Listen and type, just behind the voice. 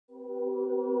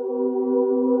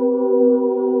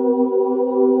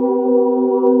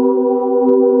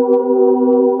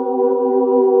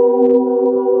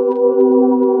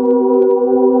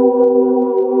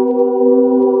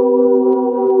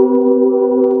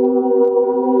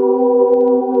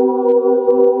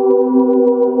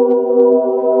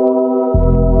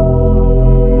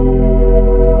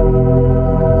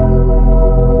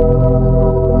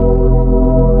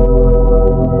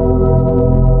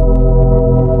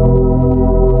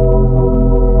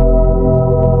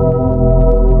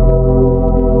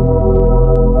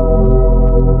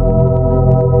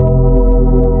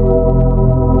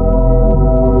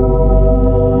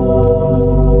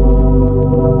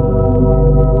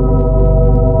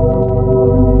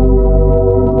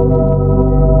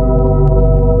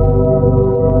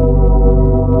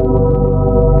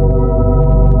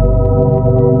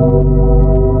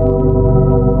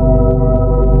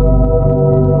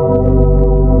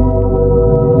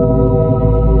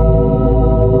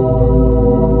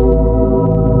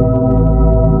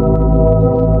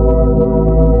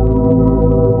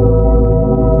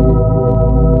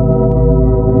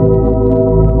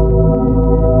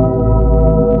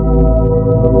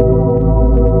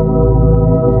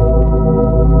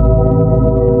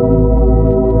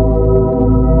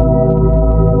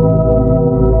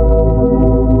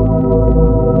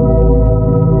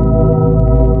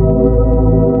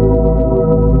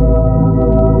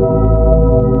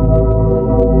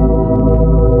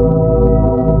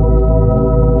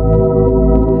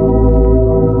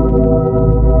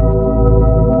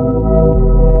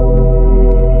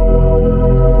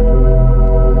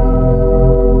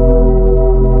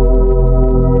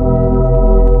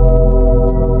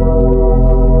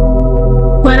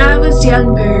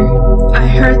younger, I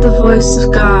heard the voice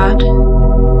of God.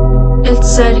 It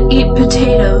said, eat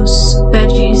potatoes,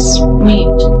 veggies,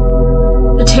 meat.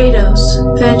 Potatoes,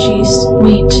 veggies,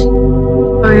 meat,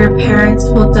 or your parents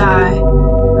will die.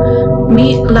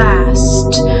 Meat last,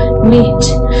 meat,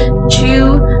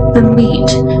 chew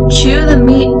the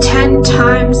meat 10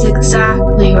 times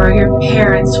exactly, or your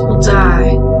parents will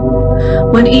die.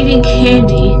 When eating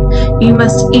candy, you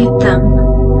must eat them.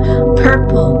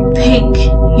 Purple, pink,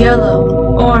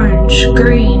 yellow, orange,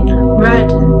 green, red,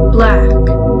 black,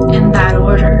 in that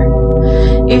order.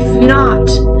 If not,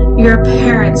 your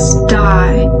parents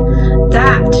die.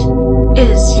 That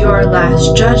is your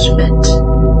last judgment.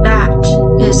 That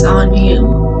is on you.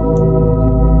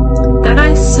 Then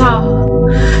I saw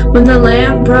when the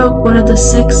Lamb broke one of the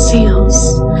 6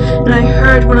 seals, and I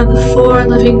heard one of the 4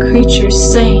 living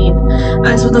creatures saying,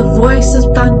 as with a voice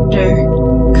of thunder,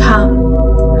 Come.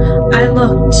 I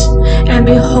looked, and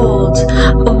behold,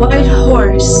 a white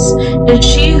horse, and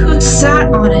she who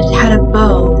sat on it had a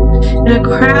bow, and a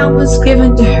crown was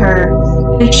given to her,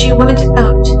 and she went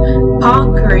out,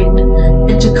 conquering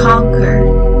and to conquer.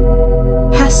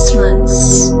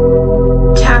 Pestilence.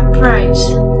 Tap right,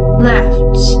 left,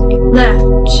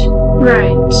 left,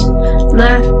 right,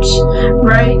 left,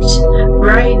 right,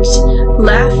 right,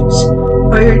 left,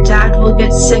 or your dad will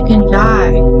get sick and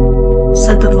die,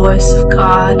 said the voice of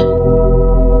God.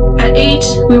 At 8,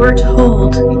 we were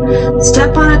told,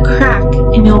 step on a crack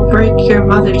and you'll break your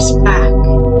mother's back.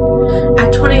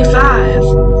 At 25,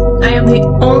 I am the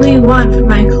only one from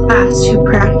my class who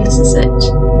practices it.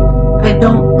 I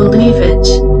don't believe it,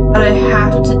 but I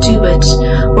have to do it,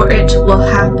 or it will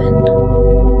happen.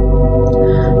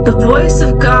 The voice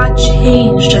of God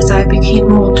changed as I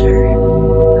became older.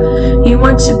 You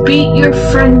want to beat your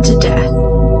friend to death.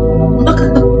 Look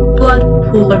at the blood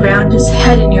pool around his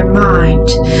head in your mind.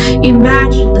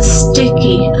 Imagine the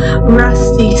sticky,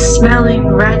 rusty, smelling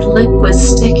red liquid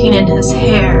sticking in his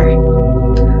hair.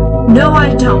 No,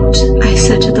 I don't, I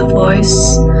said to the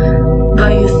voice.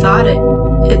 But you thought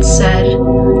it said,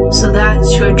 so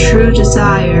that's your true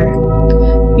desire.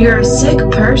 You're a sick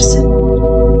person.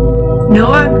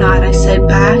 No, I'm not, I said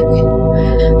back.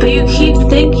 But you keep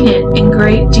thinking it in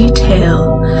great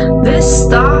detail. This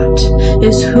thought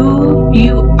is who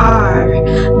you are.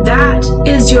 That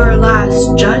is your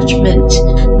last judgment.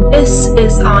 This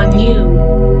is on you.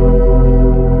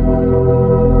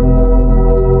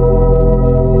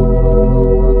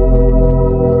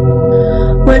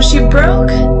 When she broke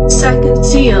second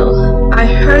seal, I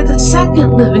heard the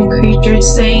second living creature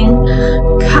saying,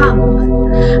 Come.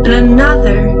 And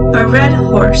another, a red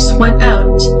horse, went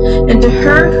out, and to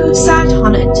her who sat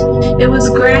on it, it was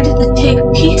granted to take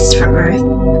peace from earth,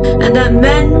 and that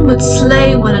men would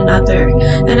slay one another,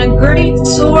 and a great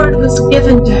sword was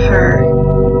given to her.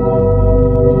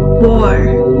 War.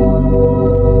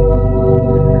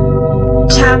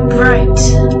 Tap right,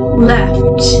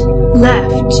 left,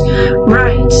 left,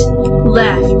 right,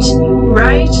 left,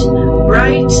 right,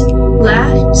 right,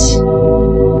 left,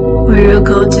 or you'll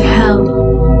go to hell.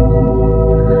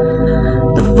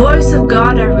 The voice of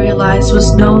God, I realized,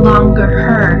 was no longer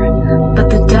her, but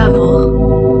the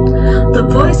devil. The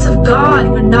voice of God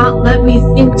would not let me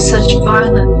think such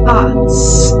violent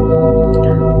thoughts.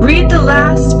 Read the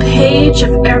last page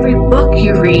of every book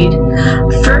you read.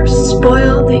 First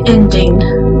spoil the ending,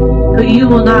 but you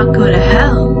will not go to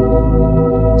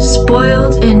hell.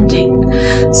 Spoiled ending,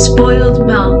 spoiled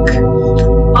milk.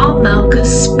 All milk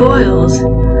is spoiled.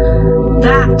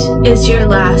 That is your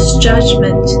last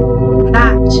judgment.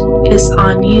 That is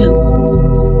on you.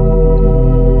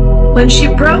 When she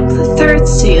broke the third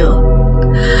seal,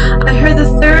 I heard the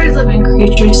third living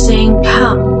creature saying,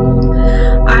 Come.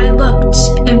 I looked,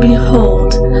 and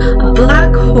behold, a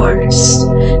black horse,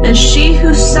 and she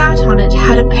who sat on it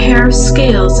had a pair of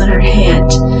scales in her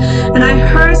hand. And I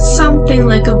heard something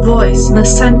like a voice in the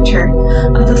center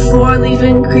of the 4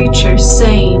 living creatures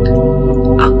saying,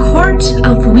 A quart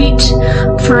of wheat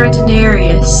for a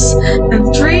denarius,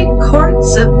 and 3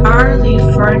 quarts of barley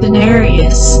for a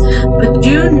denarius, but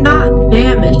do not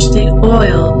damage the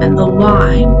oil and the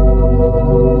wine.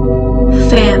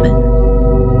 Famine.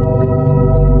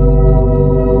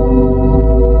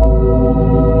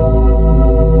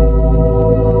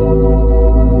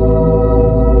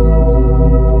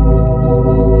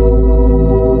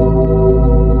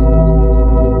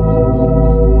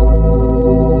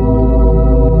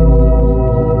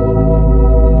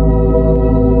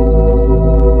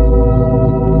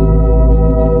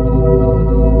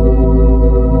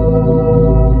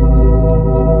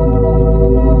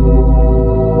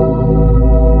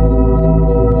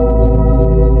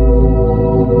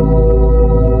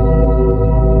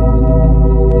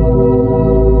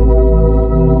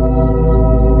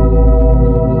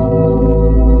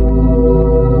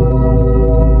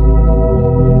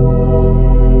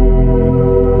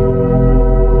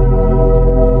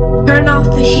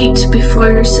 eat before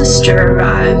your sister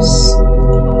arrives,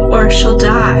 or she'll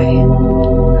die.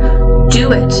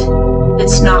 Do it.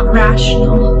 It's not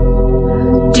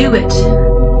rational. Do it.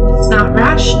 It's not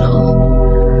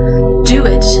rational. Do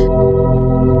it.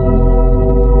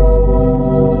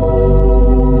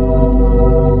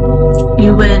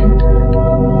 You win.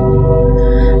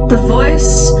 The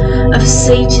voice of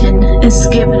Satan is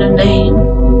given a name.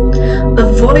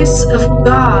 The voice of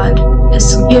God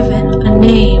is given a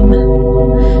name.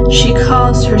 She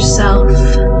calls herself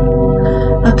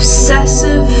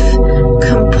obsessive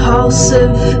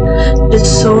compulsive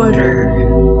disorder.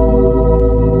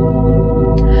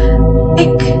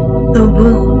 Pick the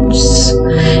wounds.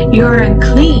 You're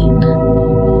unclean.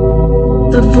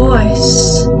 The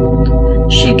voice.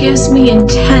 She gives me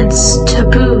intense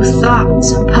taboo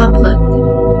thoughts in public.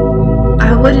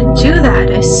 I wouldn't do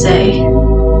that, I say.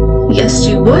 Yes,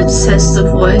 you would, says the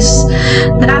voice.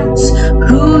 That's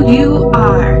who you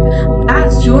are.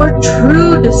 That's your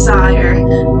true desire.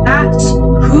 That's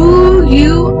who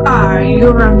you are.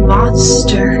 You're a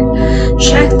monster.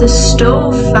 Check the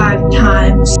stove 5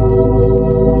 times.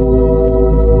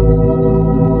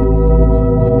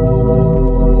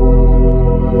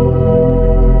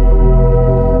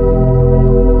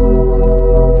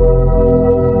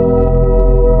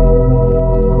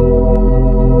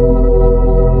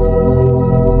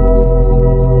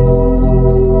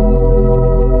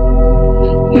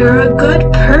 You're a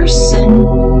good person,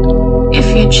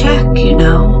 if you check, you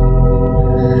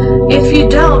know. If you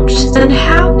don't, then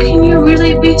how can you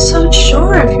really be so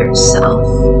sure of yourself?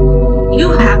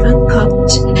 You haven't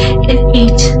cooked in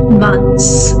 8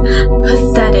 months.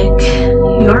 Pathetic.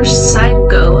 You're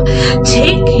psycho.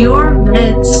 Take your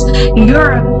meds.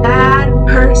 You're a bad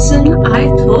person. I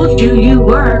told you you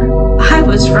were. I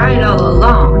was right all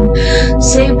along.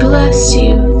 Say bless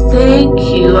you. Thank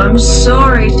you. I'm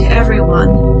sorry to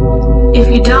everyone. If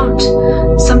you don't,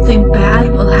 something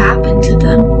bad will happen to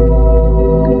them.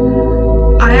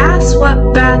 I ask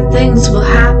what bad things will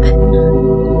happen.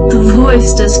 The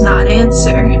voice does not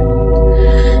answer.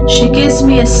 She gives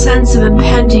me a sense of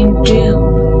impending doom.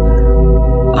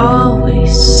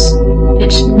 Always.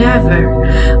 It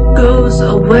never goes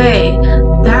away.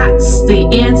 That's the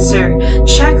answer.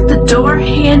 Check the door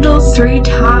handle 3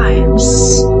 times.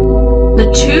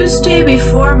 The Tuesday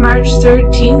before March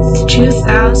 13th,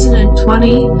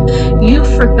 2020, you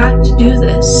forgot to do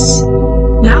this.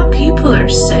 Now people are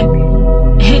sick.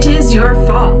 It is your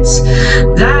fault.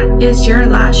 That is your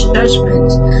last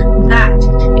judgment. That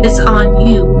is on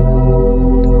you.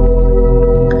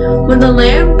 When the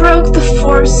Lamb broke the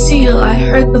 4th seal, I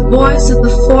heard the voice of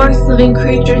the 4th living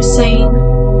creature saying,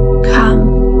 "Come."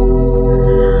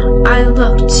 I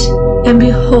looked, and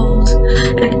behold,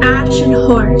 an ashen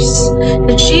horse,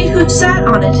 and she who sat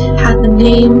on it had the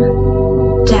name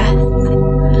Death.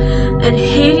 And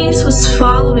Hades was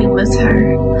following with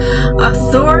her.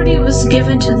 Authority was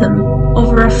given to them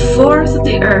over 1/4 of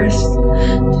the earth,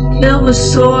 to kill with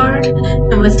sword,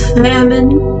 and with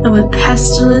famine, and with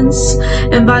pestilence,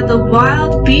 and by the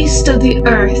wild beast of the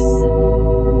earth.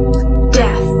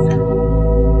 Death.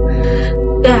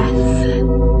 Death.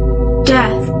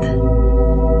 Death.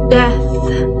 Death.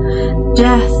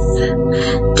 Death.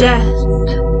 Death.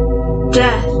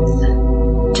 Death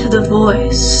to the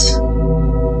voice.